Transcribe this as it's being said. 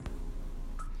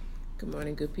Good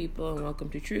morning, good people, and welcome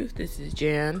to Truth. This is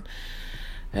Jan.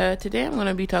 Today I'm going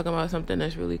to be talking about something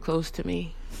that's really close to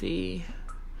me. See,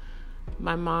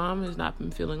 my mom has not been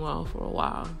feeling well for a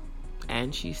while,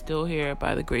 and she's still here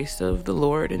by the grace of the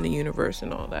Lord and the universe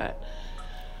and all that.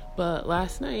 But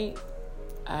last night,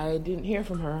 I didn't hear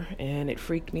from her, and it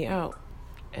freaked me out.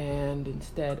 And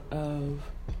instead of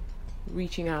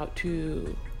reaching out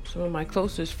to some of my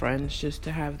closest friends just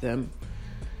to have them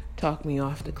talk me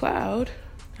off the cloud,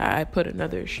 I put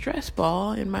another stress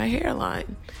ball in my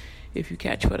hairline, if you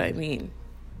catch what I mean.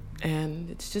 And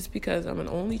it's just because I'm an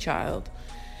only child.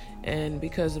 And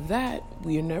because of that,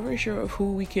 we are never sure of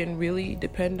who we can really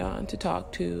depend on to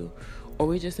talk to, or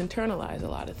we just internalize a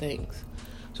lot of things.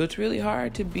 So it's really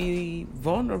hard to be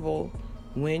vulnerable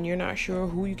when you're not sure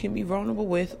who you can be vulnerable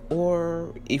with,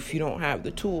 or if you don't have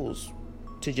the tools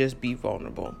to just be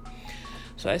vulnerable.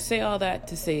 So I say all that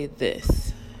to say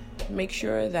this. Make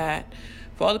sure that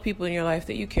for all the people in your life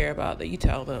that you care about, that you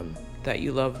tell them that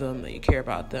you love them, that you care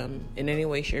about them in any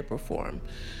way, shape, or form.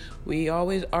 We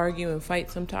always argue and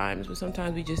fight sometimes, but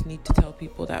sometimes we just need to tell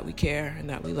people that we care and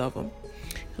that we love them.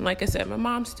 And like I said, my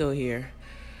mom's still here,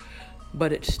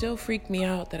 but it still freaked me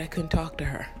out that I couldn't talk to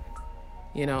her,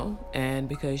 and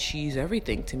because she's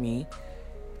everything to me,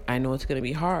 I know it's going to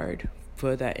be hard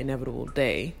for that inevitable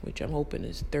day, which I'm hoping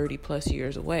is 30 plus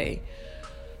years away.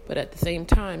 But at the same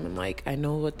time, I'm like, I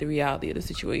know what the reality of the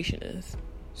situation is.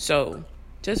 So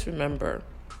just remember,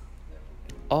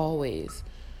 always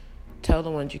tell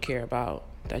the ones you care about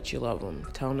that you love them.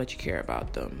 Tell them that you care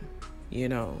about them.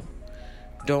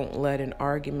 Don't let an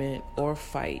argument or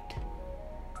fight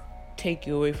take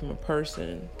you away from a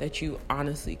person that you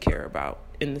honestly care about,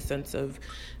 in the sense of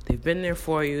they've been there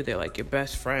for you. They're like your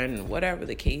best friend, whatever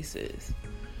the case is.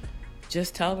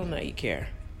 Just tell them that you care.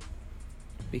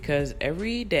 Because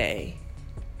every day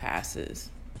passes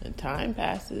and time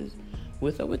passes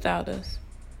with or without us.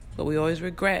 But we always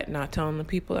regret not telling the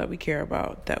people that we care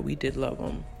about that we did love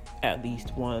them at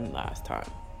least one last time.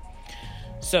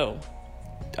 So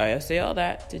I say all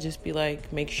that to just be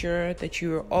like, make sure that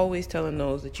you're always telling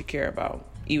those that you care about.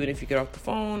 Even if you get off the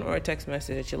phone or a text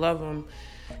message that you love them,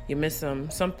 you miss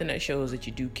them, something that shows that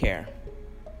you do care.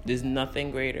 There's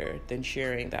nothing greater than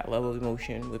sharing that level of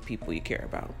emotion with people you care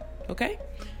about. Okay?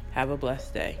 Have a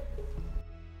blessed day.